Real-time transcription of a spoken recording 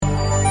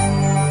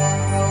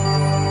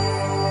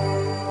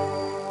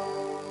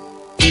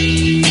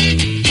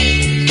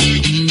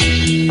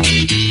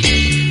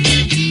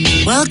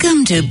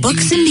to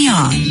Books and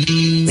Beyond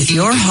with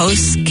your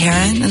hosts,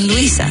 Karen and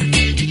Louisa.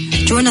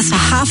 Join us for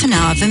half an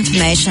hour of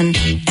information,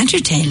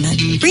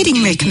 entertainment,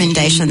 reading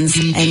recommendations,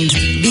 and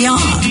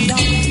beyond.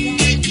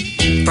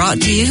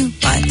 Brought to you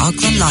by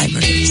Auckland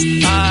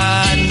Libraries.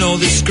 I know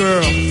this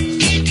girl,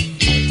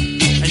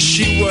 and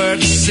she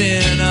works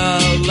in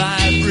a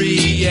library,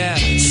 yeah,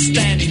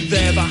 standing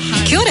there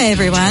behind. Kia ora,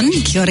 everyone.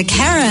 Kia ora,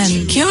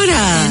 Karen. Kia ora.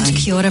 And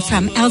kia ora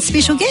from our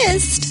special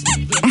guest,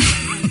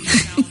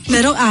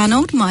 Little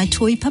Arnold, my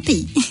toy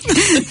puppy.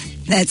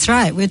 That's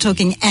right. We're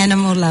talking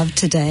animal love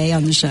today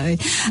on the show.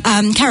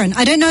 Karen,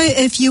 I don't know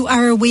if you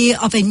are aware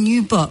of a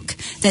new book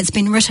that's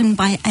been written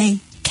by a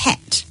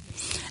cat.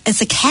 It's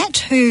a cat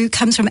who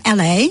comes from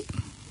LA.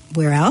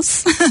 Where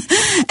else?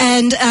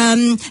 And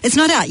it's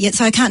not out yet,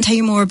 so I can't tell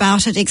you more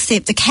about it,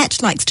 except the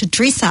cat likes to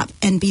dress up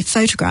and be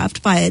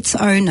photographed by its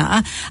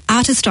owner,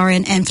 art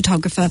historian and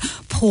photographer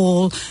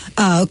Paul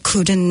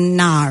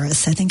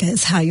Koudounaris, I think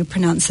is how you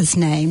pronounce his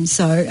name.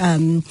 So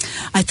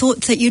I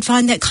thought that you'd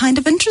find that kind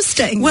of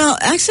interesting. Well,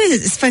 actually,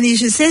 it's funny you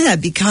should say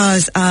that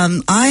because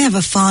I have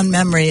a fond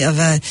memory of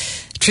a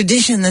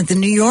tradition that the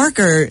New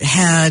Yorker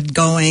had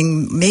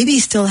going, maybe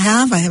still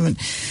have. I haven't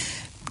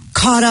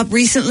caught up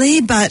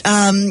recently, but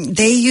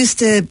they used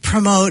to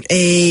promote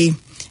a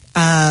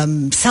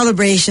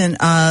celebration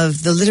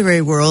of the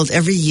literary world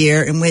every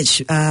year in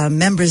which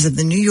members of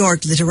the New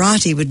York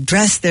literati would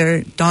dress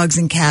their dogs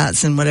and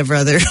cats and whatever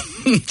other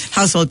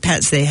household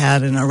pets they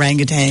had, and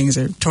orangutans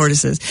or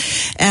tortoises,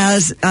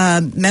 as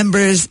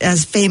members,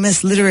 as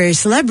famous literary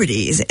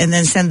celebrities, and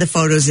then send the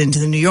photos into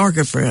the New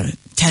Yorker for a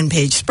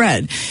 10-page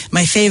spread.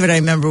 My favorite, I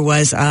remember,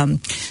 was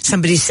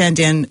somebody sent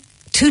in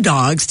two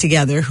dogs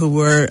together who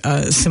were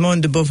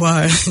Simone de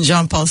Beauvoir and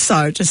Jean-Paul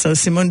Sartre. So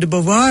Simone de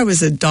Beauvoir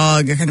was a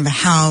dog, a kind of a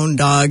hound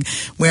dog,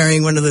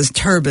 wearing one of those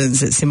turbans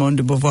that Simone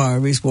de Beauvoir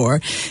always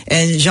wore.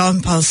 And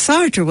Jean-Paul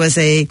Sartre was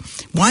a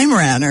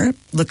Weimaraner,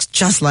 looks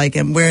just like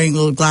him, wearing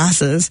little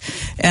glasses.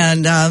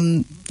 And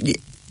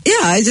yeah,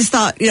 I just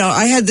thought,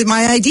 I had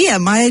my idea.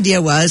 My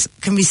idea was,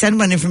 can we send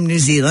one in from New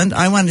Zealand?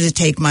 I wanted to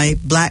take my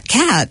black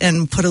cat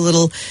and put a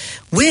little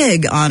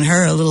wig on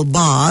her, a little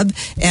bob,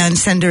 and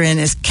send her in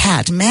as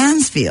Cat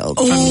Mansfield.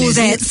 Oh,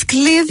 that's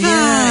clever.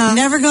 Yeah, it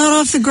never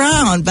got off the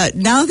ground. But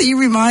now that you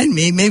remind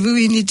me, maybe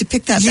we need to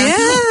pick that back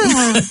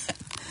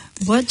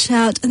up. Watch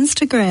out,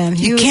 Instagram.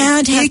 You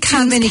can't have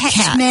too many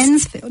cats.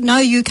 Mansfield. No,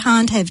 you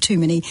can't have too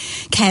many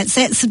cats.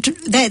 That's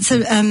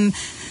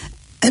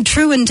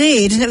true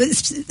indeed,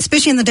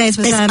 especially in the days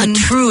with it's a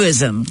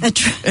truism.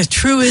 A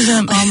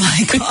truism. Oh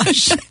my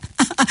gosh!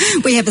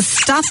 We have a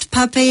stuffed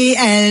puppy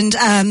and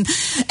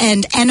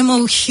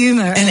animal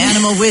humor and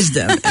animal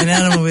wisdom and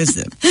animal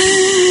wisdom.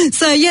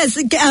 So yes,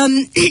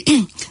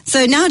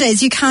 so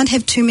nowadays you can't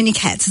have too many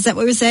cats. Is that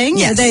what we're saying?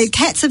 Yes. The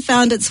cats have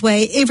found its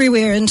way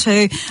everywhere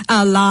into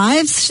our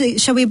lives.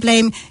 Shall we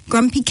blame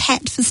Grumpy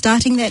Cat for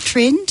starting that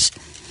trend?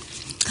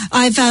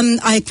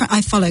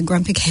 I follow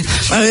Grumpy Cat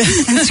on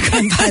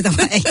Instagram, by the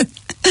way.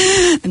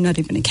 I'm not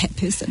even a cat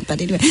person,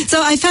 but anyway.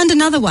 So I found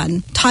another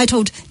one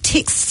titled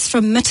Texts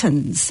from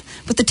Mittens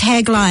with the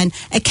tagline,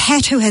 "A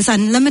cat who has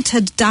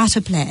unlimited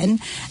data plan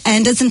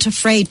and isn't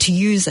afraid to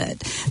use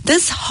it."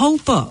 This whole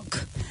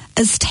book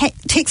is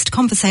text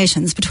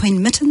conversations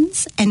between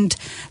Mittens and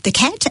the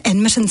cat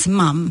and Mittens'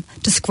 mum,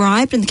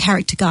 described in the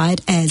character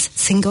guide as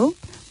single,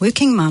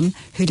 working mum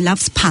who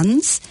loves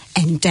puns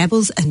and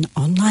dabbles in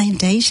online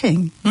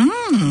dating.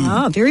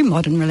 Oh, very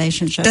modern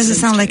relationship. Doesn't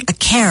sound like a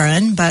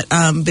Karen, but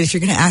if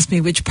you're going to ask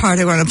me which part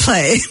I want to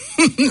play,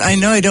 I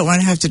know I don't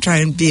want to have to try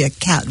and be a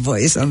cat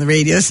voice on the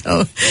radio.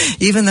 So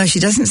even though she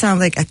doesn't sound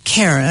like a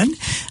Karen,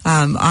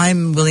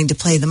 I'm willing to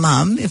play the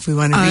mum if we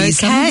want to read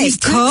some of these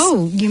tips.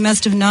 Cool. You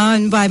must have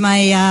known by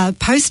my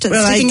post-it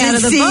sticking out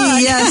of the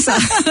book.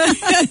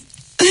 Yes.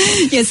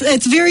 Yes,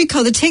 it's very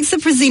cool. The texts are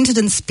presented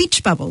in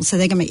speech bubbles, so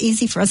they're going to be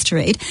easy for us to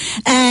read.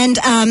 And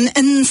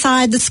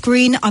inside the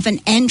screen of an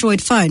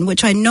Android phone,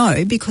 which I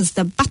know because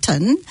the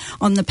button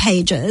on the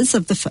pages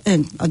of the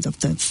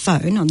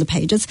phone on the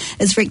pages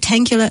is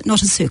rectangular,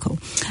 not a circle.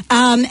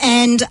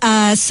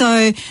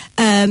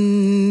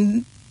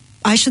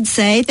 I should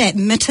say that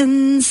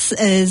Mittens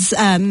is,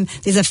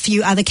 there's a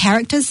few other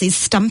characters. There's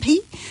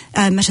Stumpy,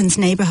 Mittens'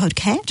 neighbourhood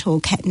cat or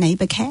cat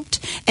neighbour cat,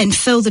 and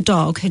Phil the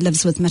dog who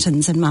lives with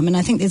Mittens and Mum. And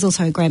I think there's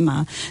also a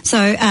grandma.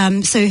 So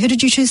who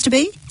did you choose to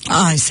be?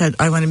 I said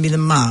I want to be the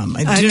mom.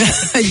 I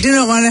do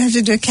not want to have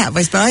to do a cat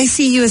voice, but I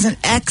see you as an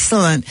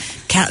excellent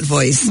cat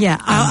voice. Yeah,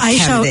 I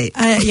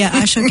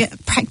shall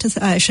get practice.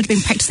 I should have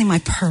been practicing my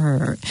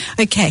purr.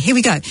 Okay, here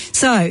we go.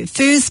 So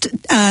first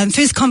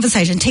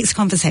conversation, text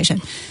conversation.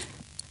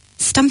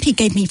 Stumpy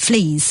gave me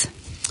fleas.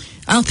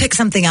 I'll pick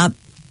something up.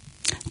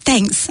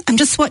 Thanks. I'm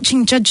just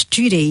watching Judge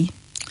Judy.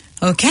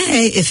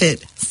 Okay, if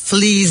it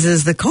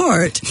fleases the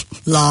court.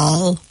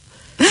 Lol.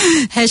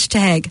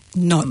 Hashtag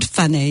not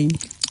funny.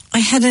 I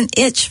had an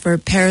itch for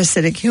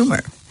parasitic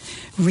humor.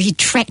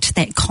 Retract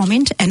that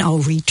comment and I'll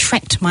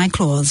retract my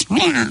claws.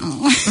 Meow.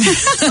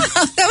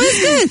 That was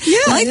good.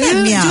 Yeah. Like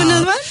that meow. Do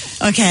another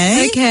one?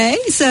 Okay. Okay.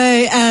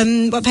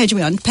 So what page are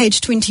we on? Page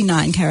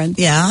 29, Karen.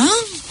 Yeah.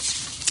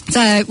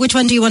 So, which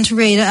one do you want to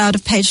read out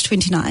of page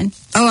 29?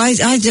 Oh,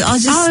 I'll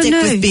just stick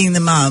with being the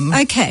mum.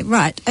 Okay,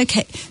 right.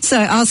 Okay, so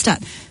I'll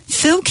start.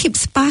 Phil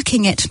keeps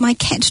barking at my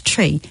cat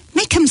tree.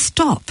 Make him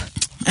stop.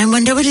 I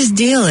wonder what his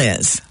deal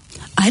is.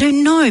 I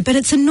don't know, but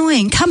it's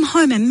annoying. Come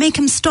home and make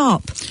him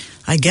stop.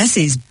 I guess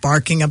he's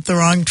barking up the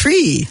wrong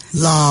tree.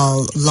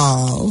 Lol,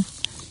 lol.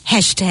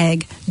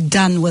 Hashtag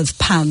done with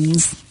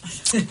puns.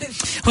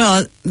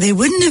 Well, they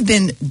wouldn't have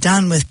been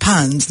done with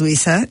puns,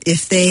 Louisa,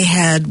 if they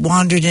had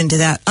wandered into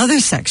that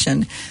other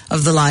section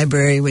of the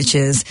library, which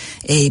is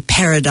a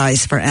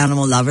paradise for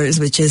animal lovers,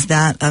 which is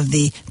that of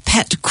the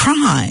pet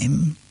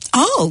crime.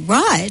 Oh,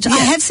 right. Yeah. I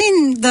have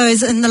seen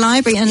those in the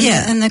library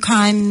in the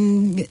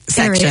crime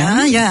section.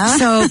 Area. Yeah.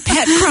 So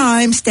pet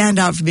crimes stand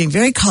out for being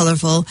very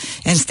colorful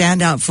and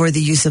stand out for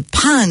the use of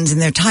puns in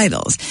their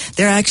titles.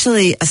 They're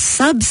actually a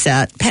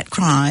subset. Pet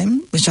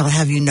crime, which I'll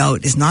have you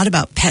note, is not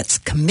about pets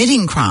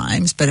committing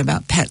crimes, but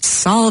about pets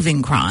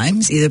solving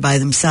crimes, either by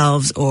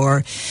themselves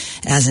or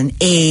as an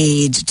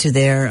aid to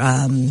their...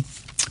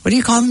 what do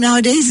you call them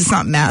nowadays? It's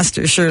not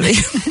master, surely.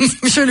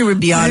 Surely we're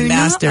beyond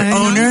master.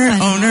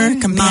 Owner,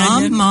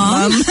 companion,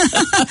 mom.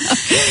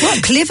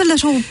 What clever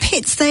little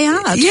pets they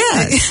are.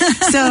 Yes.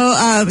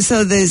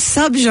 So the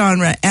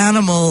subgenre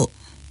animal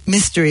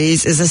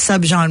mysteries is a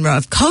subgenre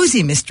of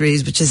cozy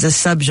mysteries, which is a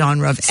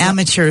subgenre of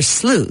amateur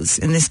sleuths.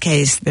 In this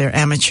case, they're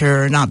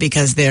amateur not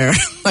because they're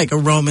like a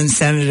Roman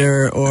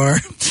senator or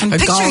I'm a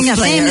picturing golf a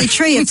player. family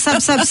tree of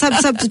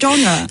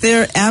sub-genre.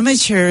 They're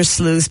amateur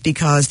sleuths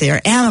because they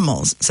are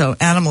animals. So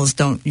animals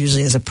don't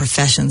usually as a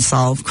profession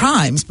solve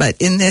crimes, but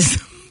in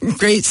this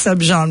great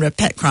subgenre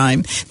pet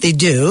crime, they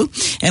do.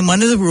 And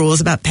one of the rules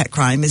about pet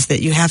crime is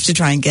that you have to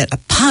try and get a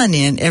pun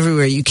in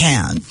everywhere you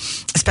can,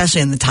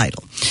 especially in the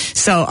title.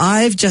 So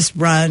I've just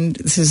run,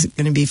 this is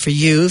going to be for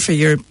you, for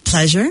your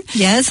pleasure.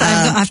 Yes,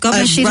 I've got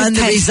my sheet of paper. I've run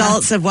the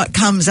results of what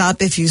comes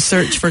up if you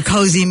search for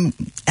cozy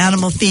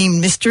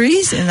animal-themed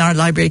mysteries in our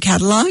library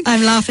catalog.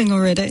 I'm laughing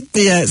already.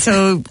 Yeah,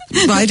 so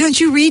why don't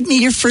you read me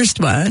your first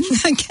one?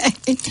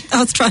 Okay,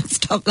 I'll try and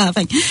stop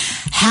laughing.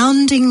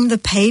 Hounding the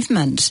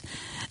Pavement.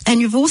 And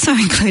you've also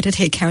included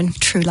here, Karen,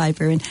 True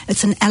Librarian.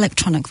 It's an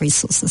electronic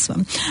resource, this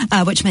one,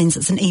 which means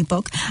it's an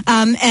e-book.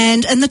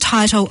 And in the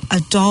title, A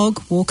Dog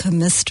Walker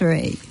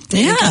Mystery.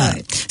 Yeah.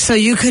 So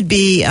you could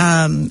be,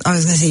 I was going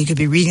to say you could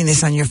be reading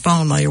this on your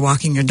phone while you're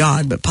walking your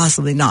dog, but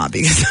possibly not,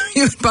 because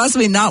you would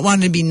possibly not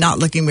want to be not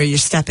looking where you're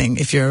stepping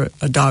if you're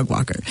a dog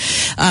walker.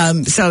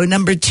 So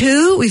number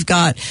 2, we've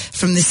got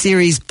from the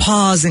series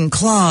Paws and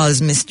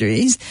Claws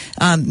Mysteries,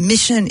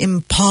 Mission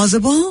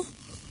Impossible.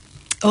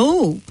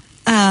 Oh.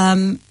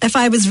 If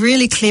I was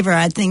really clever,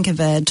 I'd think of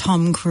a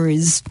Tom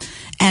Cruise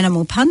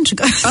animal pun to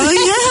go. Oh,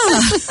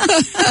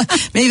 yeah.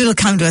 Maybe it'll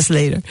come to us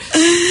later.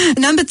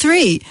 Number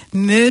 3,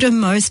 Murder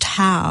Most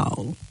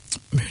Howl.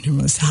 Murder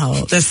Most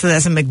Howl. That's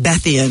a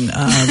Macbethian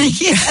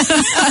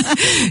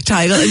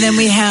title. And then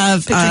we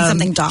have...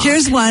 something dark.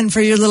 Here's one for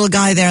your little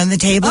guy there on the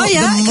table. Oh,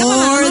 yeah? The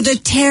More the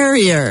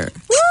Terrier.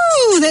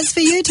 Woo! That's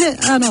for you,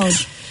 Arnold.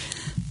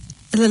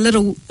 The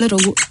little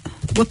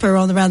whipper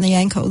around the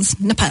ankles,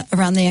 nipper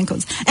around the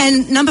ankles.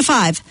 And number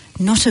 5,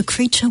 Not a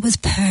Creature Was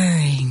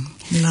Purring.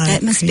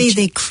 That must be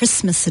the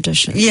Christmas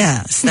edition.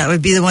 Yes, that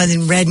would be the one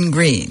in red and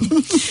green.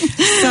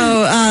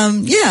 So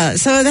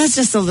that's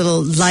just a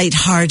little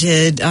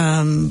lighthearted.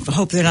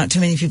 Hope there are not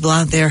too many people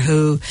out there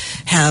who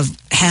have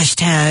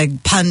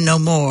hashtag pun no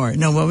more.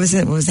 No, what was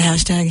it? What was the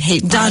hashtag?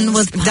 Hate puns. Done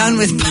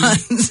with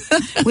puns.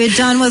 We're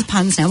done with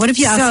puns now. What if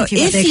you ask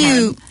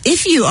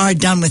if you are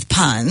done with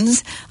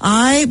puns,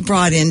 I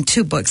brought in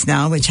 2 books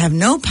now which have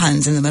no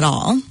puns in them at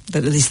all,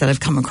 but at least that I've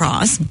come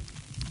across,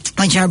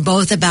 which are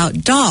both about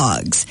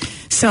dogs.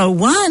 So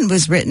one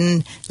was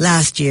written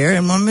last year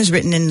and one was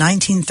written in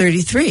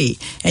 1933.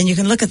 And you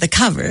can look at the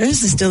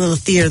covers. There's still a little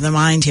theater of the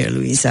mind here,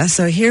 Louisa.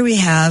 So here we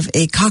have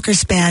a Cocker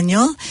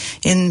Spaniel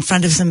in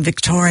front of some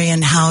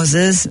Victorian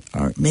houses,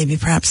 or maybe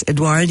perhaps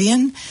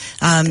Edwardian,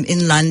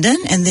 in London.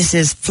 And this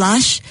is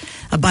Flush,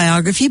 a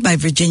biography by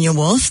Virginia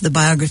Woolf, the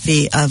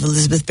biography of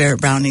Elizabeth Barrett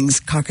Browning's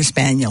Cocker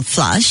Spaniel,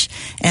 Flush.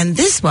 And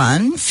this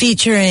one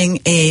featuring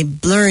a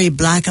blurry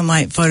black and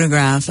white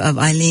photograph of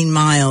Eileen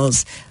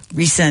Miles'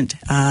 recent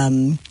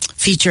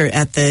feature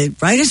at the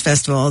Writers'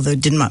 Festival, although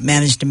did not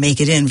manage to make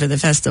it in for the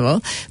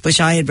festival, which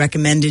I had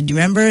recommended. Do you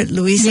remember,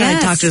 Louisa?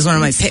 Yes, I talked to as one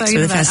of my picks for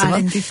the festival.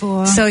 Eileen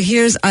before. So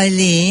here's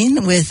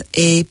Eileen with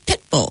a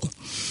pit bull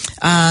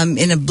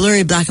in a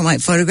blurry black and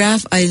white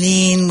photograph.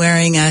 Eileen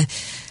wearing a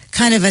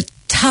kind of a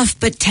tough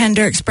but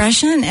tender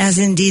expression, as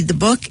indeed the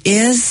book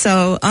is.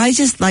 So I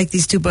just like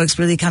these 2 books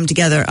really come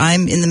together.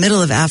 I'm in the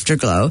middle of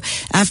Afterglow.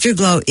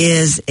 Afterglow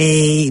is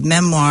a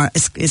memoir,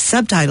 is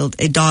subtitled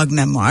A Dog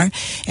Memoir,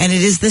 and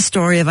it is the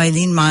story of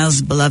Eileen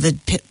Miles'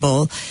 beloved pit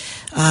bull,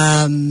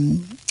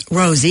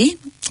 Rosie,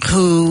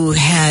 who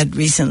had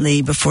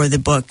recently, before the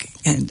book,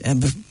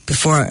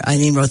 before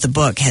Eileen wrote the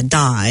book, had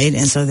died.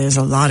 And so there's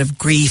a lot of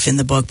grief in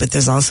the book, but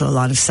there's also a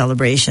lot of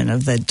celebration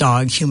of the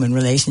dog-human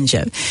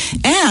relationship.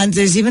 And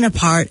there's even a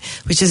part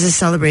which is a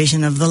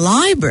celebration of the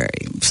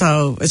library,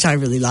 so which I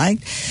really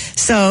liked.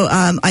 So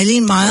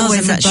Eileen Miles,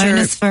 always a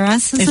bonus for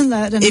us, isn't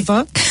that, in a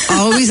book?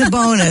 Always a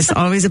bonus,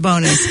 always a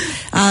bonus.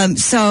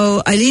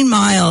 So Eileen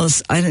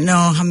Miles, I don't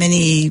know how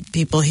many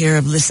people here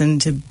have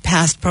listened to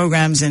past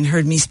programs and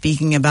heard me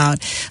speaking about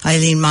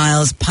Eileen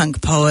Miles,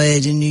 punk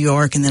poet in New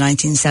York in the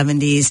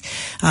 1970s,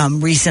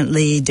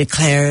 recently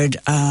declared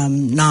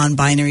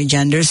non-binary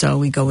gender, so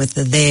we go with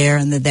the there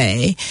and the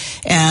they.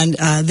 And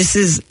this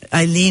is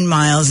Eileen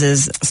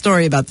Miles'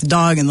 story about the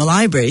dog in the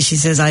library. She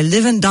says, "I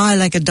live and die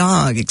like a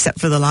dog, except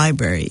for the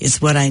library.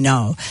 It's what I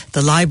know.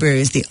 The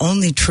library is the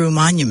only true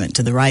monument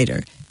to the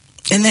writer."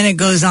 And then it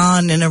goes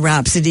on in a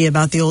rhapsody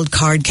about the old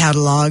card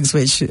catalogs,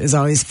 which is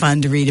always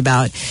fun to read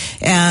about.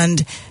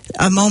 And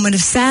a moment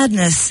of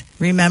sadness,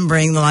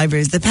 remembering the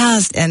libraries of the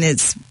past, and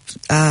it's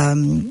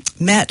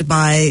met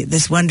by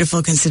this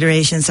wonderful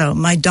consideration. So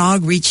my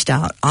dog reached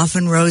out.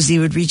 Often Rosie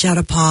would reach out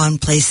a paw and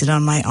place it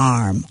on my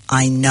arm.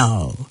 I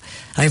know.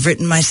 I've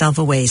written myself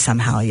away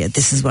somehow, yet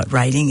this is what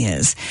writing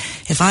is.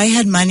 If I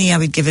had money, I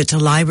would give it to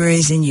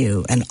libraries and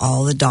you and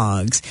all the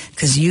dogs,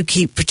 because you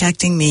keep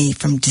protecting me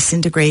from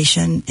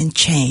disintegration and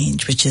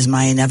change, which is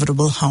my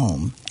inevitable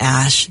home.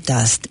 Ash,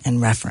 dust,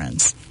 and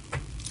reference.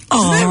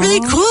 Isn't that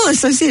really cool,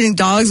 associating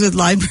dogs with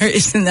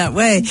libraries in that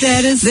way?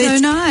 That is so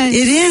nice.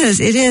 It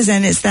is,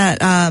 and it's that,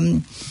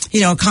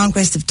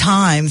 conquest of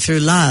time through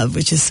love,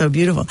 which is so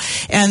beautiful.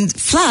 And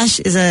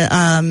Flush is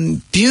a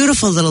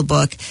beautiful little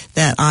book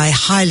that I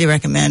highly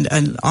recommend,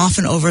 an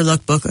often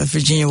overlooked book of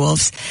Virginia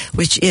Woolf's,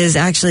 which is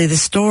actually the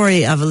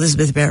story of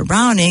Elizabeth Barrett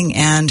Browning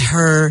and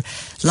her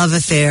love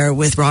affair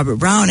with Robert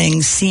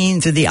Browning, seen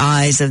through the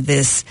eyes of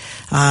this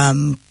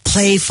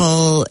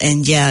playful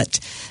and yet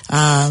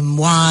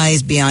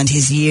wise beyond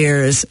his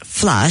years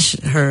Flush,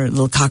 her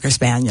little Cocker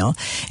Spaniel.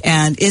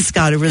 And it's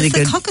got a really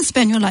good... Is the Cocker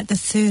Spaniel like the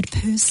third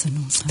person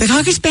or something? The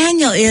Cocker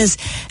Spaniel is...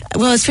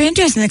 Well, it's very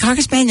interesting. The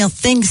Cocker Spaniel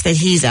thinks that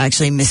he's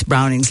actually Miss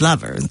Browning's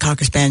lover. The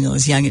Cocker Spaniel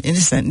is young and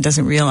innocent and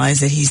doesn't realize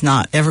that he's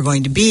not ever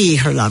going to be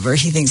her lover.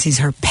 He thinks he's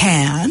her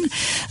pan.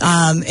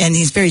 And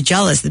he's very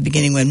jealous at the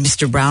beginning when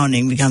Mr.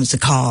 Browning becomes to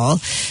call,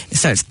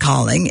 starts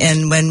calling.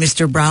 And when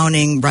Mr.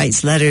 Browning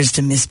writes letters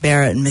to Miss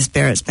Barrett, and Miss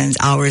Barrett spends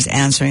hours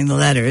answering the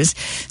letters,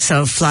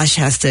 so Flush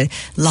has to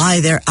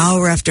lie there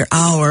hour after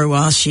hour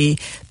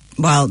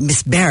while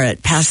Miss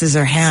Barrett passes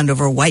her hand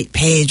over a white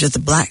page with a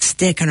black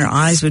stick, and her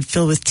eyes would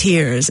fill with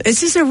tears.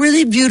 It's just a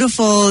really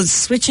beautiful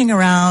switching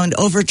around,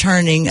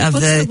 overturning of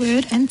What's the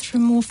word?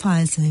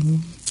 Anthropomorphizing.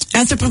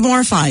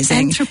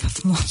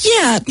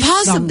 Yeah,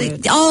 possibly.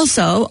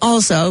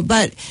 Also,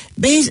 but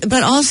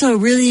also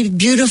really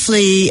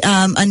beautifully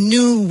a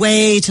new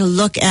way to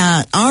look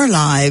at our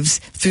lives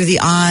through the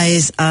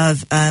eyes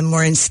of a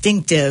more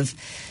instinctive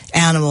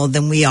animal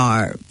than we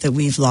are, that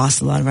we've lost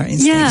a lot of our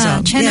instincts.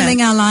 Yeah,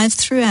 channeling our lives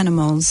through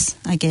animals,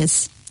 I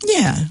guess.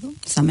 Yeah.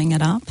 Summing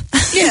it up.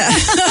 Yeah.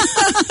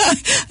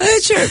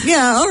 Sure.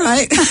 Yeah, all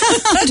right.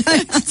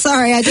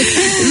 Sorry, I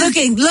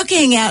just...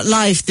 Looking at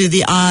life through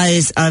the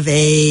eyes of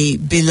a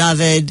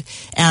beloved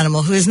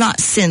animal who is not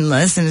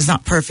sinless and is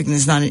not perfect and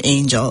is not an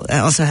angel. It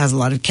also has a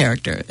lot of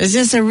character. It's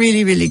just a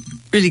really, really,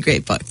 really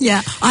great book.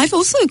 Yeah. I've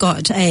also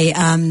got a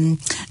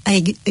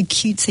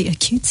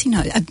cutesy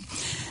note.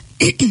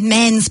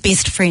 Man's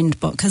best friend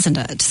book, isn't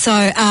it? So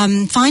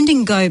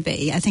Finding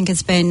Gobi, I think,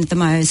 has been the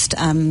most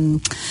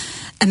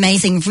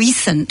amazing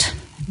recent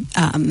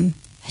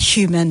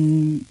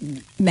human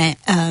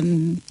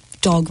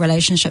dog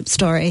relationship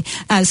story.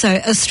 So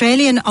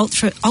Australian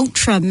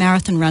ultra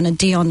marathon runner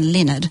Dion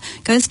Leonard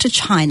goes to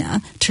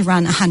China to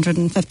run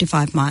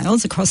 155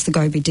 miles across the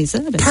Gobi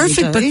Desert.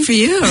 Perfect book for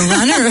you, a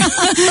runner.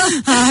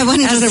 I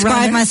wouldn't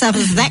describe myself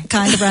as that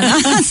kind of runner.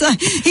 So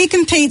he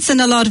competes in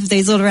a lot of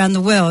these all around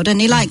the world,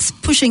 and he likes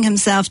pushing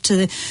himself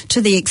to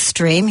the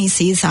extreme. He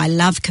says, I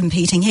love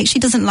competing. He actually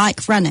doesn't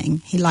like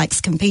running. He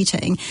likes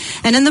competing.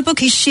 And in the book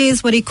he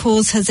shares what he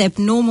calls his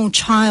abnormal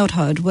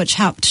childhood, which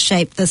helped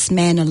shape this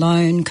man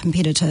alone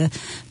competitor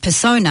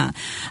persona.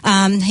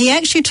 He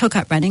actually took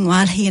up running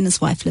while he and his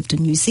wife lived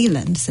in New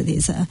Zealand, so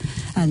there's a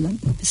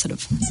sort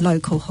of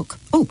local hook.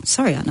 Oh,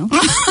 sorry, Arnold.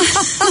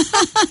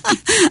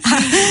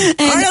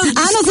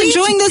 Arnold's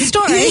enjoying the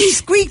story. He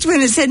squeaked when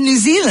it said New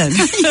Zealand.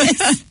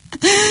 Yes.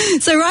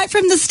 So right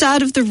from the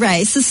start of the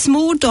race, a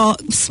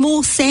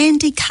small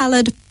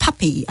sandy-coloured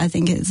puppy, I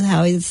think is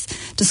how he's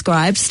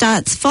described,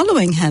 starts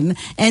following him,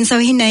 and so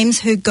he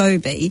names her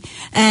Gobi.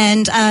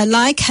 And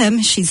like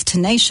him, she's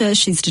tenacious,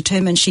 she's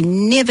determined, she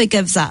never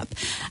gives up,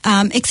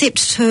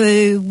 except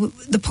to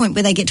the point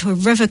where they get to a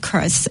river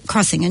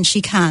crossing, and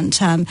she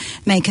can't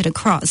make it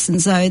across.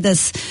 And so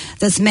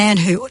this man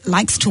who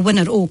likes to win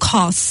at all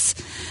costs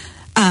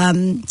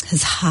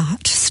his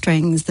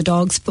heartstrings. The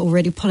dog's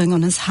already pulling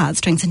on his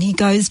heartstrings, and he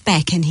goes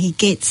back and he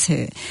gets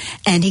her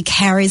and he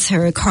carries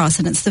her across,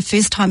 and it's the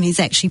first time he's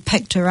actually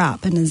picked her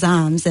up in his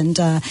arms, and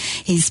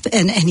he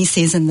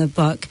says in the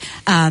book,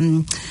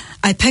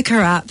 I pick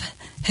her up,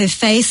 her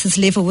face is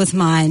level with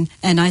mine,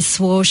 and I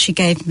swore she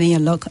gave me a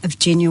look of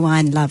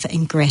genuine love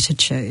and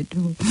gratitude.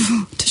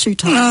 Tissue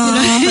time,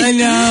 I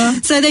know.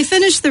 So they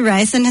finish the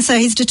race, and so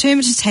he's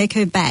determined to take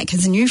her back,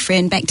 his new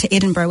friend, back to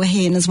Edinburgh, where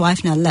he and his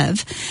wife now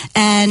live.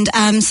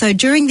 And so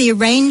during the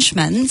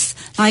arrangements,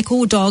 like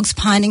all dogs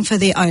pining for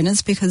their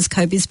owners because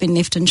Kobe's been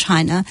left in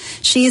China,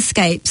 she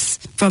escapes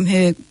from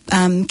her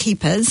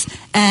keepers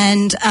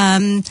and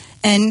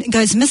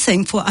goes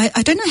missing for,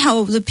 I don't know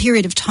how the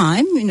period of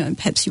time,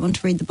 perhaps you want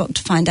to read the book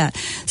to find out.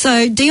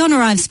 So Dion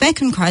arrives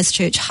back in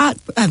Christchurch,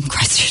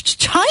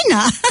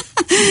 China,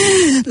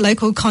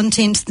 local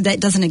content that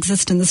doesn't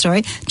exist in the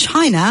story,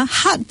 China,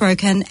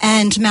 heartbroken,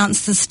 and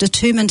mounts this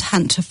determined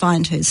hunt to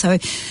find her. So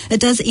it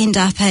does end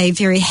up a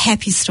very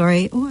happy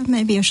story, or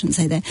maybe I shouldn't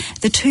say that.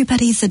 The two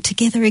buddies are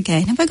together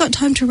again. Have I got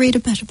time to read a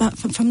bit about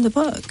from the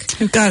book?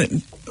 You've got it.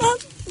 Well,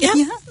 yeah.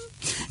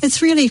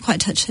 It's really quite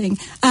touching.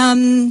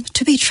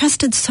 To be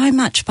trusted so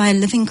much by a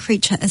living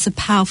creature is a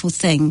powerful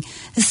thing,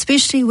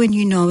 especially when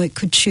you know it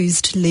could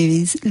choose to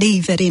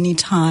leave at any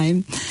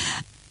time.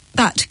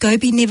 But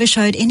Gobi never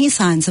showed any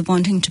signs of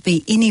wanting to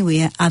be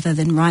anywhere other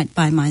than right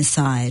by my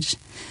side.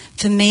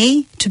 For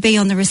me, to be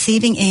on the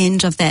receiving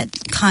end of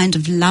that kind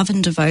of love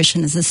and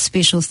devotion is a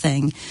special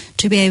thing.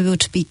 To be able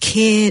to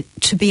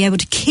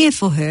care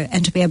for her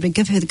and to be able to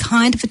give her the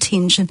kind of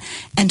attention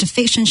and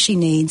affection she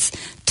needs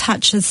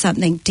touches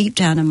something deep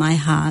down in my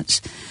heart.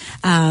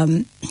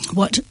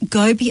 What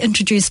Gobi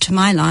introduced to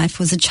my life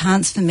was a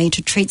chance for me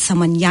to treat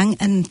someone young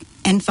and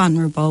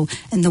vulnerable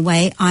in the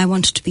way I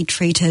wanted to be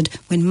treated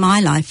when my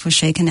life was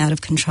shaken out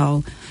of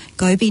control.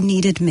 Gobi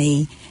needed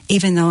me,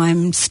 even though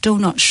I'm still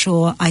not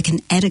sure I can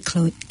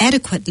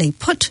adequately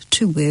put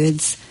to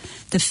words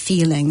the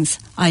feelings.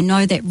 I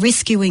know that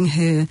rescuing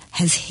her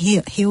has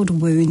healed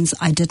wounds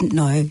I didn't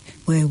know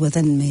were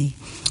within me.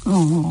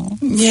 Oh,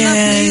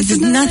 yeah,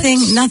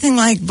 nothing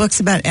like books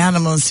about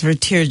animals for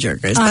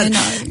tearjerkers. I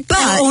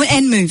know,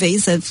 and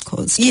movies, of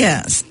course.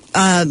 Yes,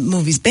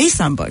 movies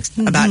based on books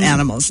about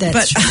animals.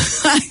 That's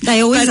true. They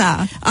always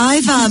are.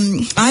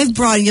 I've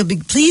brought. You'll be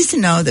pleased to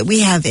know that we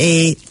have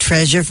a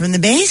treasure from the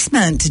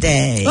basement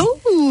today.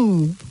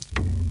 Ooh.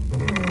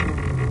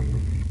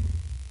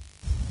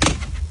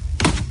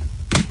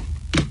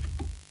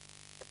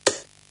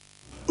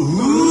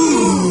 Ooh.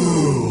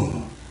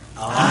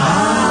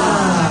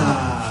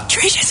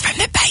 Treasures from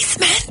the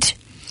basement.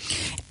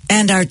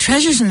 And our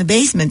treasures from the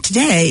basement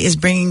today is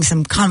bringing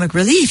some comic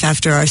relief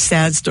after our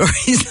sad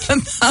stories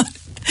about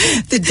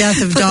the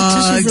death of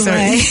dogs or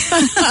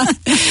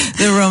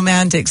the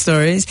romantic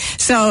stories.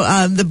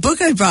 So the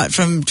book I brought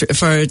for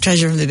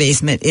Treasure from the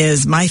Basement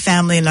is My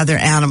Family and Other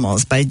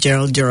Animals by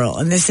Gerald Durrell.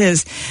 And this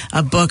is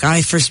a book,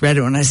 I first read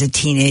it when I was a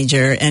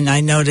teenager, and I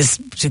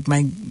noticed, to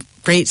my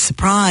great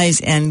surprise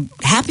and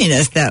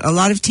happiness, that a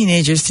lot of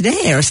teenagers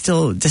today are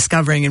still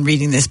discovering and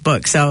reading this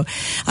book. So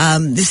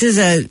this is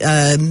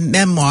a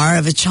memoir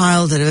of a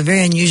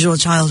very unusual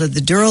childhood. The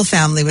Durrell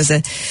family was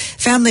a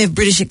family of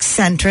British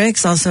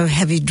eccentrics, also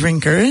heavy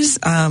drinkers,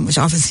 which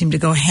often seem to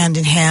go hand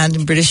in hand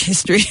in British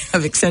history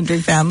of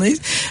eccentric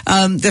families.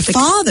 The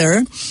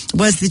father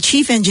was the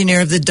chief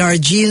engineer of the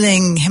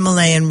Darjeeling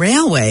Himalayan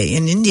Railway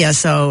in India.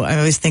 So I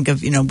always think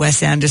of,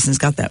 Wes Anderson's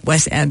got that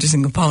Wes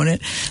Anderson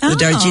component, the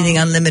Darjeeling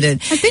Unlimited.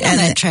 I've been on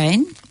that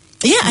train.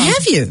 Yeah,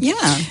 have you?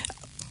 Yeah.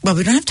 Well,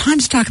 we don't have time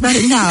to talk about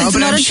it now,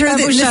 but I'm sure that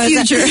in the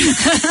future,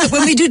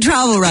 when we do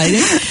travel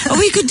writing,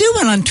 we could do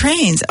one on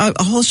trains,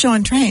 a whole show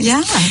on trains.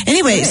 Yeah.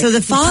 Anyway, great. So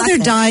the father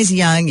dies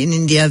young in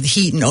India of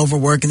heat and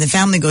overwork, and the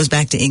family goes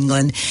back to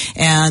England,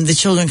 and the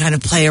children kind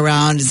of play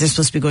around as they're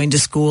supposed to be going to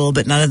school,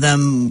 but none of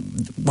them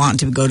want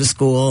to go to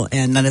school,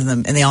 and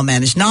they all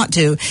manage not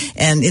to.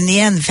 And in the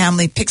end, the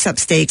family picks up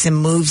stakes and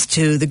moves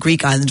to the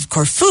Greek island of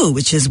Corfu,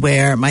 which is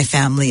where My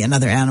Family and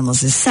Other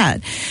Animals is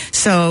set.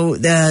 So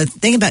the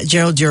thing about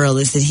Gerald Durrell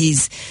is that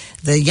he's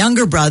the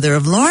younger brother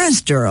of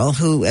Lawrence Durrell,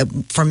 who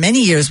for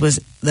many years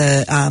was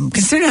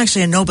considered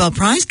actually a Nobel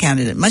Prize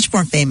candidate, much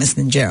more famous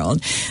than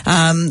Gerald,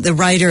 the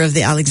writer of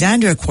the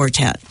Alexandria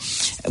Quartet,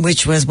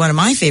 which was one of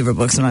my favorite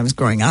books when I was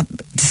growing up,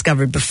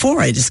 discovered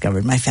before I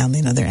discovered My Family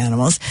and Other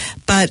Animals.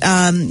 But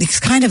it's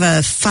kind of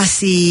a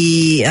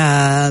fussy,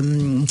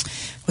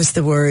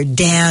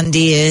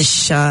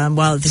 dandyish,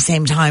 while at the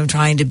same time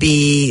trying to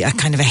be a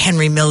kind of a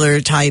Henry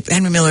Miller type.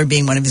 Henry Miller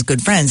being one of his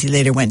good friends. He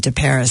later went to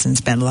Paris and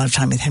spent a lot of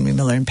time with Henry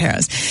Miller in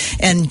Paris.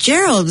 And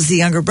Gerald was the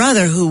younger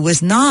brother who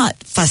was not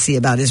fussy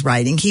about his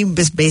writing. He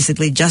was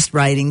basically just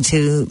writing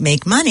to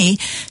make money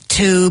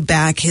to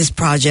back his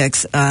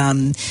projects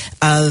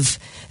of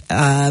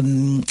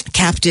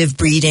captive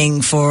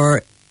breeding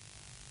for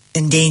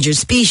endangered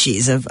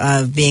species of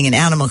being an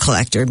animal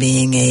collector,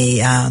 being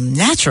a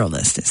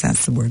naturalist.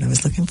 That's the word I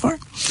was looking for.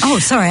 Oh,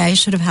 sorry, I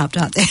should have helped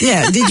out there.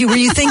 Yeah, were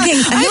you thinking?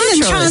 I was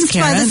entranced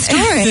by the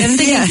story. I'm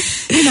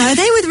thinking,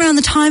 they were around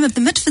the time of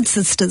the Mitford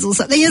sisters or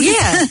something.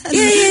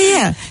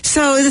 Yeah.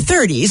 So the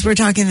 30s, we're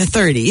talking the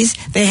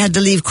 30s. They had to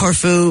leave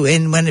Corfu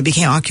when it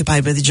became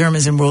occupied by the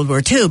Germans in World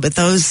War II. But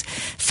those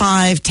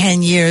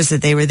 5-10 years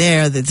that they were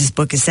there, that this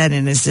book is set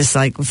in, is just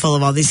like full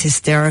of all these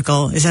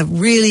hysterical. It's a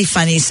really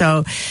funny.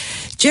 So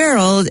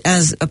Gerald,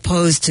 as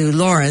opposed to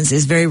Lawrence,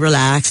 is very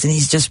relaxed, and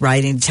he's just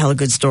writing to tell a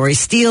good story.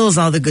 Steals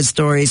all the good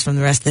stories from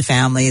the rest of the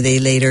family. They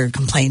later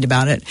complained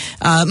about it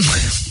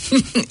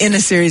in a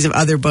series of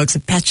other books,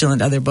 of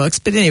petulant other books.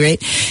 But at any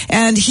rate,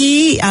 and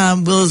he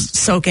will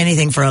soak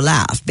anything for a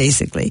laugh,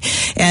 basically.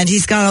 And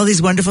he's got all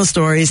these wonderful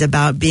stories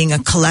about being a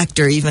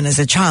collector, even as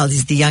a child.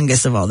 He's the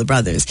youngest of all the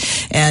brothers,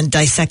 and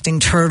dissecting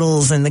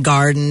turtles in the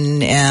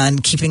garden,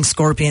 and keeping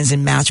scorpions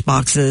in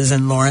matchboxes,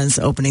 and Lawrence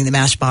opening the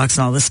matchbox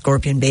and all the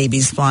scorpion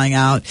babies flying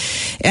out.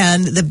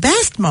 And the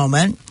best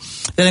moment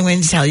that I'm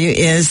going to tell you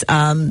is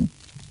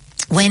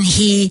when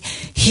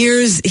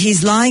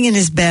he's lying in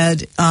his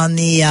bed on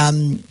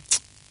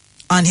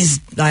his,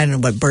 I don't know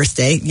what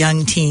birthday,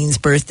 young teen's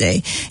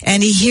birthday,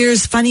 and he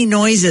hears funny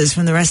noises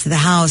from the rest of the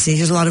house. He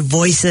hears a lot of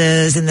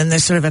voices, and then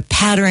there's sort of a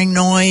pattering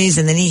noise,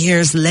 and then he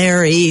hears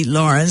Larry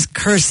Lawrence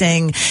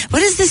cursing,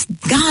 "What is this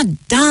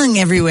dung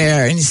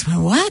everywhere?" And he's,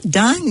 "What?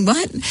 Dung?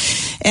 What?"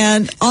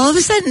 And all of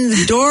a sudden,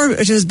 the door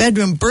to his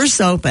bedroom bursts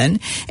open,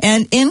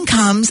 and in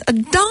comes a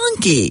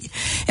donkey.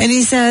 And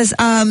he says,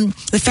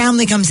 the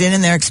family comes in,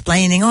 and they're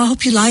explaining, "Oh, I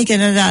hope you like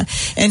it."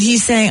 And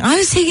he's saying, "I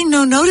was taking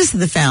no notice of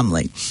the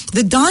family.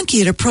 The donkey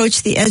had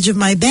approached the edge of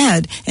my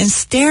bed and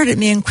stared at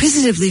me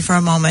inquisitively for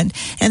a moment,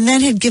 and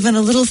then had given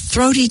a little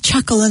throaty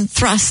chuckle and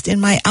thrust in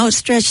my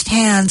outstretched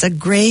hands a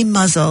gray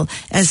muzzle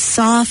as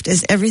soft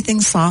as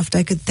everything soft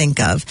I could think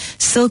of: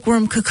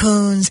 silkworm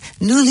cocoons,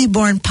 newly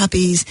born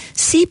puppies,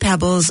 sea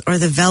pebbles, or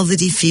the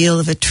velvety feel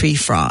of a tree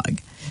frog."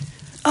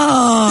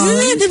 Oh,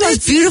 isn't that the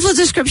most beautiful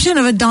description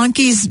of a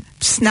donkey's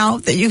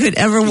snout that you could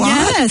ever want?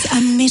 Yes, a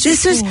metaphor.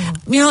 This was,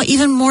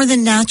 even more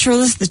than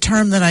naturalist, the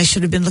term that I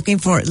should have been looking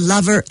for: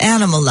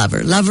 animal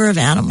lover of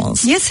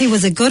animals. Yes, he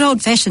was a good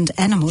old-fashioned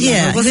animal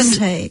lover,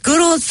 wasn't he?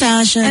 Good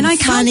old-fashioned, and I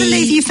can't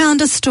believe you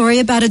found a story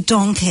about a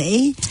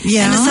donkey.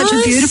 Yes. And it's such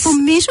a beautiful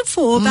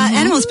metaphor about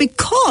animals,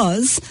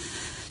 because...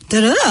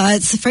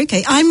 it's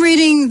freaky. I'm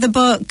reading the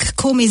book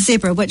Call Me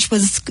Zebra, which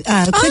was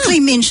quickly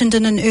mentioned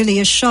in an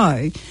earlier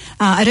show.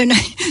 I don't know.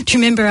 Do you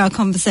remember our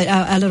conversation,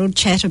 our little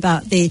chat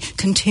about the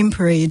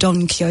contemporary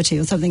Don Quixote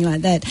or something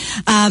like that?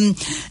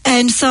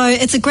 And so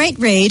it's a great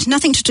read.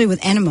 Nothing to do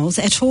with animals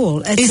at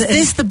all. Is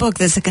this the book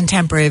that's a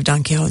contemporary of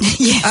Don Quixote?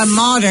 Yes. A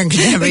modern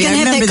contemporary. We're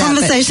going to have that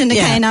conversation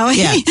again, are we?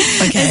 Yeah.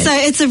 Okay. So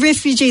it's a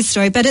refugee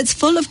story, but it's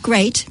full of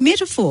great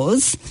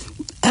metaphors.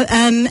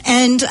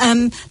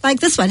 Like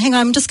this one, hang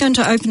on, I'm just going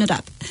to open it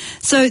up.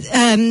 So,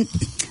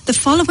 the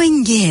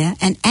following year,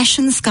 an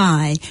ashen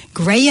sky,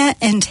 greyer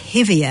and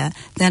heavier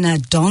than a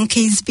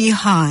donkey's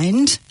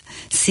behind,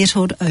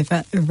 settled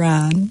over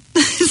Iran.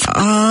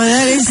 Oh,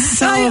 that is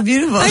so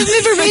beautiful. I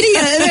remember reading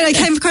it, and then I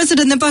came across it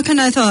in the book, and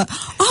I thought,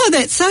 oh,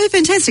 that's so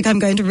fantastic. I'm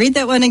going to read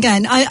that one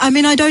again. I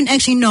mean, I don't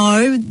actually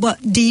know what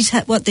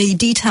the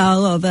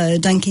detail of a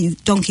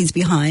donkey's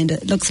behind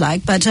it looks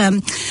like, but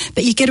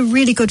you get a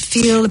really good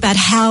feel about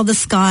how the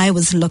sky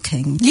was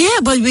looking. Yeah,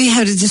 but we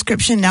had a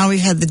description. Now we've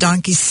had the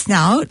donkey's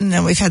snout, and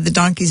then we've had the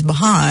donkey's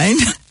behind.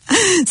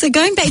 So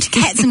going back to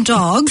cats and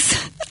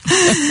dogs.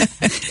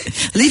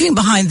 Leaving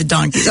behind the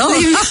donkey. Oh,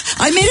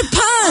 I made a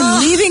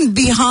pun. Leaving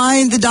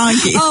behind the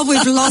donkey. Oh,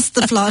 we've lost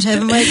the plot,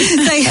 haven't we?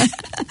 So,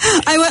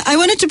 I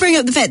wanted to bring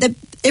up the fact that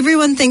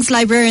everyone thinks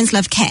librarians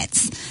love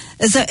cats.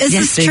 So is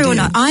this true or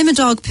not? I'm a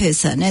dog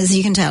person, as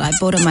you can tell. I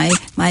bought I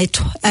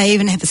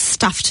even have a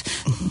stuffed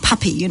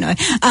puppy,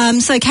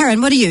 So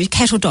Karen, what are you,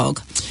 cat or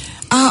dog?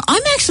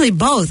 I'm actually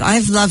both.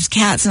 I've loved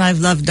cats and I've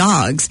loved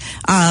dogs.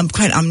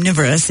 Quite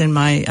omnivorous in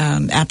my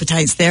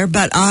appetites there.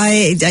 But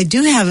I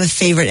do have a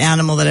favorite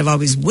animal that I've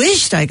always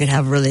wished I could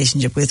have a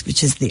relationship with,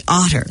 which is the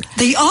otter.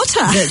 The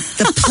otter?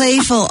 The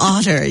playful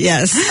otter,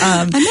 yes.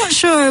 I'm not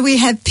sure we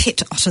have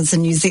pet otters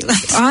in New Zealand.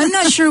 I'm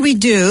not sure we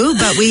do,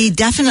 but we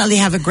definitely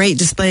have a great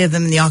display of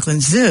them in the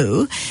Auckland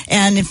Zoo.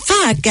 And in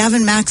fact,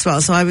 Gavin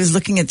Maxwell, so I was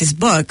looking at this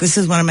book. This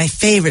is one of my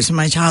favorites from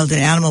my childhood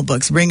animal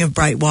books, Ring of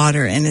Bright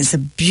Water. And it's a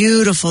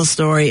beautiful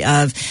story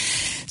of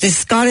this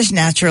Scottish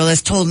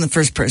naturalist told in the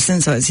first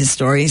person, so it's his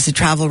story. He's a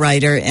travel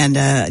writer and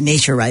a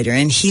nature writer,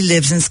 and he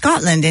lives in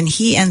Scotland, and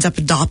he ends up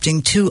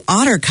adopting 2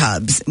 otter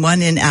cubs,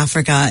 one in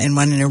Africa and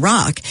one in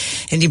Iraq,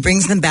 and he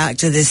brings them back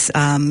to this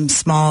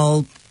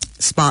small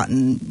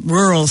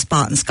rural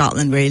spot in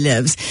Scotland where he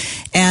lives.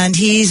 And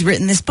he's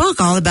written this book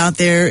all about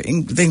the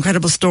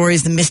incredible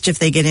stories, the mischief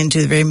they get into.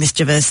 They're very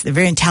mischievous. They're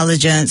very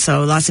intelligent.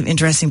 So lots of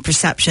interesting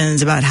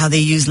perceptions about how they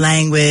use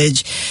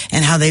language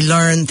and how they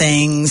learn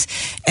things,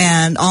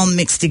 and all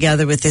mixed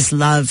together with this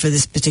love for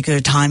this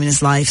particular time in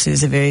his life. So he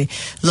was a very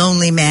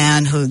lonely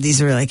man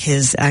these are like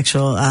his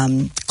actual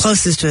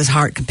closest to his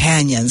heart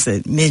companions,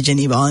 Midge and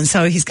Ebal. And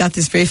so he's got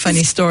this very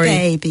funny story.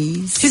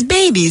 His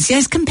babies,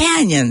 yes,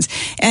 companions.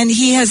 And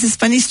he has this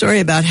funny story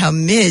about how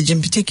Midge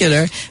in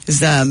particular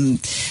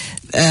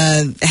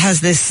has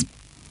this...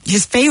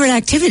 His favorite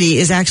activity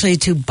is actually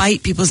to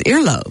bite people's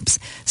earlobes.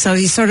 So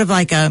he's sort of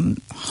like a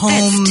home...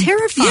 That's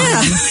terrifying.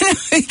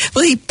 Yeah.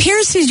 Well, he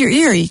pierces your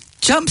ear. He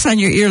jumps on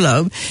your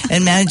earlobe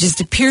and manages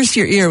to pierce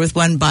your ear with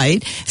one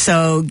bite.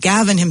 So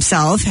Gavin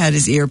himself had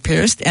his ear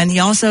pierced, and he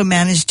also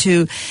managed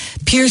to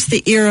pierce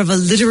the ear of a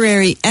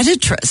literary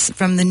editress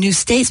from the New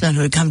Statesman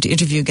who had come to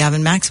interview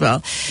Gavin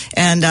Maxwell.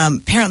 And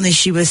apparently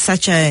she was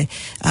such a,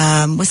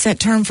 what's that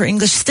term for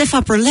English? Stiff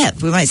upper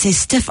lip. We might say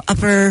stiff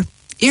upper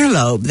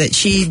earlobe, that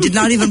she did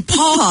not even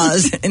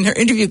pause in her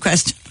interview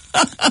question.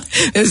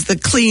 It was the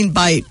clean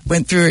bite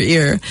went through her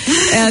ear,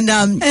 and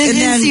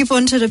then you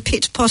wanted a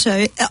pet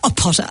otter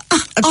ever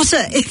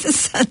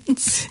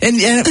since.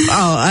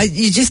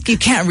 You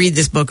can't read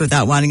this book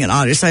without wanting an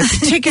otter. So I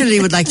particularly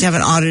would like to have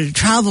an otter to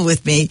travel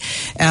with me.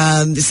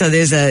 So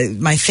there's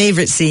my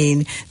favorite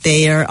scene.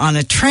 They are on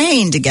a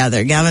train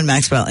together, Gavin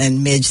Maxwell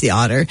and Midge the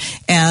otter,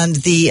 and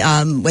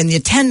when the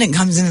attendant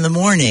comes in the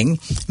morning,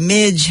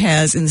 in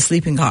the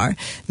sleeping car,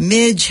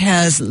 Midge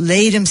has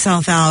laid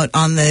himself out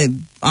on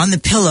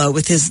the pillow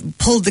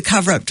pulled the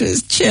cover up to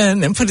his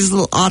chin and put his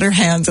little otter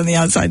hands on the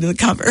outside of the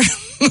cover.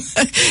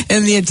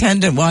 And the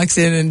attendant walks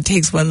in and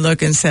takes one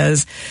look and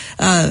says,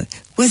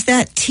 was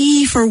that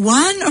tea for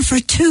one or for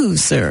two,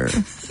 sir?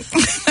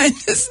 I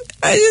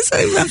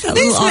love that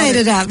little otter. Made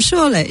it up,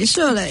 surely.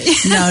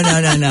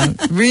 No.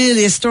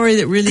 Really, a story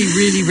that really,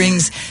 really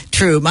rings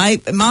true.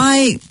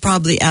 My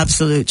probably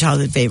absolute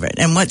childhood favorite.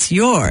 And what's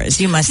yours?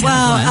 You must have one.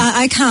 Well,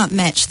 I can't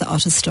match the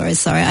otter story,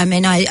 sorry. I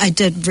mean, I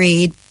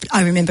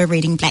remember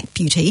reading Black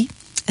Beauty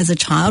as a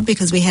child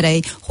because we had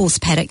a horse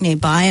paddock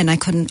nearby and I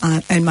couldn't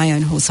own my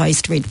own horse, so I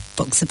used to read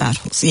books about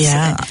horses.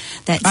 Yeah. So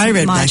that's I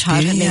read my Black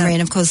childhood Beauty, memory. yeah.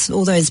 And, of course,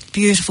 all those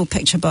beautiful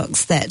picture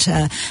books that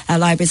our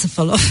libraries are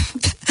full of,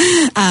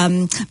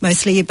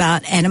 mostly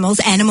about animals.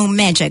 Animal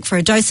magic. For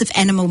a dose of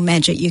animal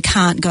magic, you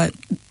can't go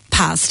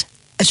past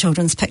a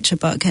children's picture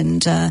book,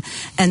 and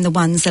the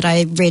ones that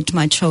I read to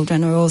my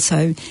children are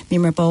also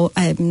memorable.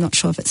 I'm not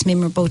sure if it's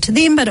memorable to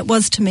them, but it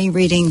was to me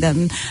reading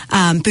them.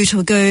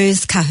 Bootle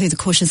Goose, Kahu the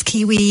Cautious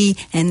Kiwi,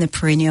 and The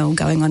Perennial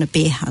Going on a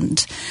Bear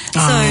Hunt.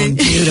 Oh,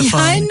 beautiful.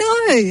 Yeah, I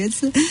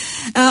know.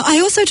 I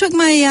also took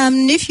my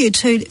nephew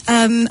to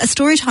a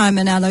story time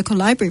in our local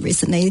library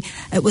recently.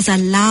 It was a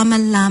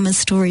llama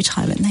story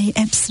time, and they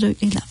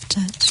absolutely loved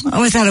it. Oh,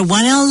 was that a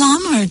 1L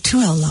llama or a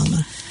 2L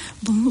llama?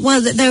 Well,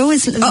 they're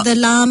always the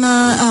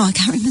llama. Oh, I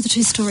can't remember the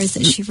two stories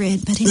that she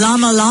read, but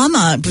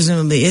llama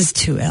presumably is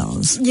 2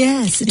 L's.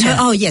 Yes.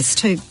 Yeah. Yes,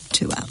 two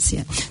L's.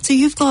 Yeah. So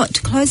you've got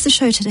to close the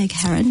show today,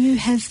 Karen. You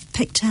have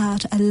picked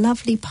out a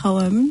lovely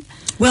poem.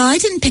 Well, I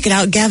didn't pick it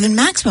out. Gavin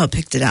Maxwell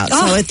picked it out.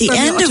 So at the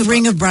end of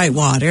Ring of Bright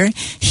Water,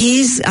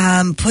 he's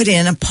put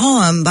in a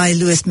poem by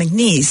Louis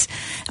MacNeice,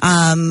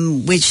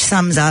 which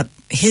sums up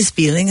his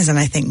feelings, and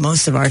I think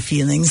most of our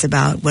feelings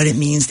about what it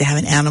means to have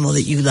an animal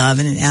that you love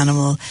and an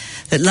animal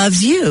that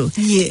loves you.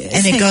 Yes.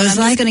 And it goes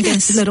like going to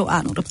this. get little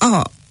Arnold.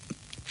 Oh.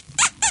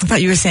 I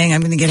thought you were saying I'm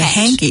going to get a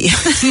hanky.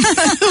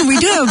 We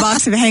do have a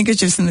box of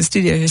handkerchiefs in the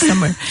studio here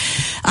somewhere.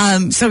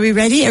 So are we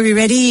ready? Are we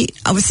ready?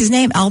 What's his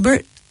name?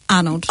 Albert?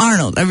 Arnold.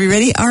 Are we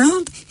ready,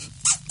 Arnold?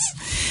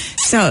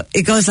 So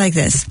it goes like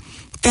this.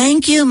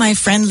 Thank you, my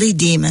friendly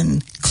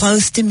demon.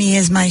 Close to me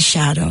is my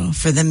shadow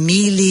for the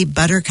mealy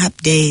buttercup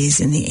days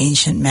in the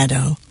ancient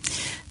meadow.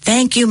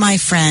 Thank you, my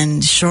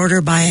friend, shorter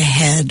by a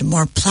head,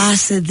 more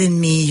placid than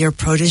me, your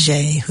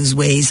protege, whose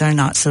ways are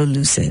not so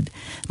lucid.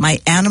 My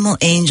animal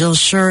angel,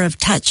 sure of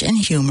touch and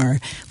humor,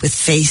 with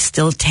face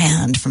still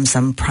tanned from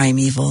some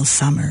primeval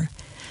summer.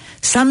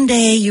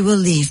 Someday you will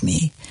leave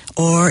me,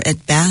 or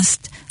at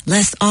best,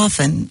 less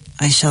often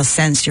I shall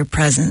sense your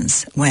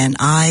presence when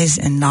eyes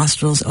and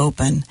nostrils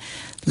open.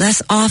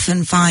 Less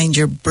often find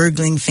your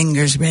burgling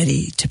fingers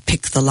ready to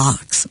pick the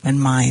locks when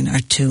mine are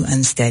too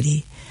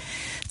unsteady.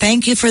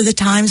 Thank you for the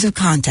times of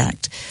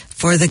contact,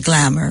 for the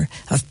glamour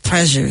of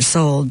pleasure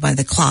sold by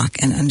the clock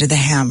and under the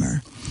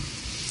hammer.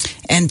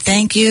 And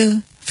thank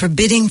you for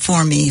bidding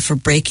for me for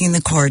breaking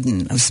the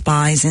cordon of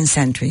spies and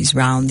sentries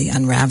round the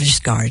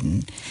unravished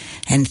garden.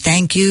 And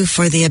thank you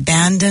for the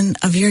abandon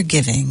of your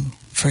giving,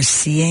 for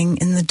seeing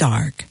in the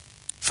dark,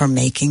 for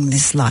making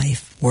this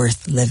life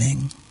worth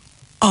living.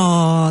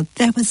 Oh,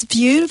 that was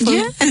beautiful.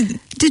 Yeah.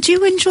 Did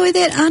you enjoy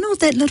that,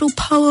 Arnold, that little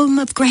poem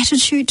of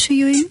gratitude to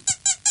you?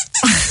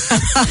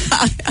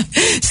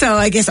 So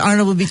I guess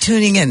Arnold will be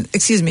tuning in.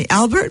 Excuse me,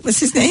 Albert, what's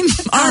his name?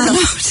 Arnold.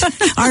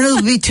 Arnold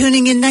will be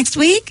tuning in next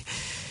week?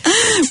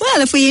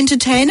 Well, if we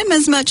entertain him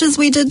as much as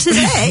we did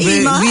today,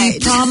 he might. We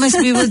promise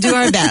we will do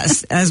our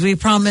best, as we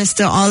promised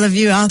to all of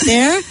you out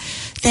there.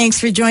 Thanks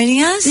for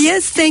joining us.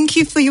 Yes, thank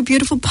you for your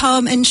beautiful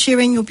poem and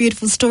sharing your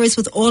beautiful stories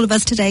with all of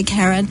us today,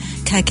 Karen.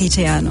 Ka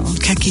kite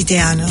anō. Ka kite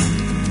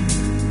anō.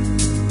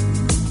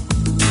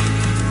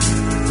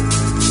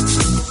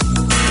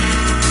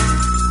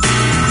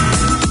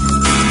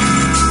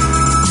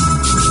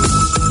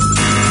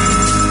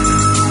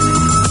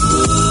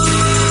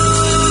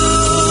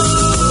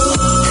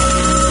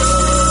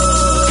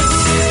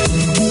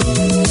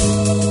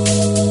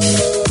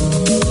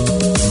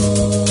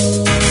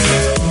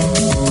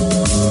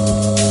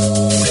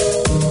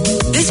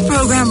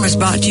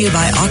 brought to you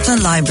by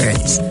Auckland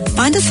Libraries.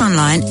 Find us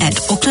online at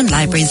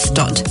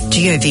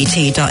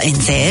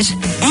aucklandlibraries.govt.nz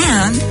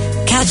And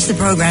catch the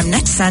program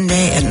next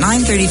Sunday at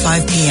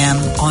 9:35 p.m.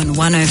 on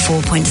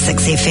 104.6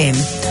 FM.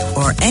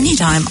 or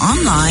anytime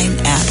online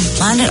at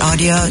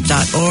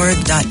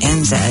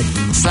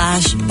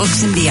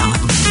planetaudio.org.nz/books and beyond.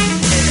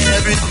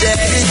 Every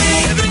day,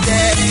 I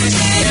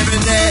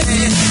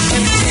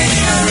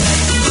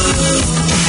read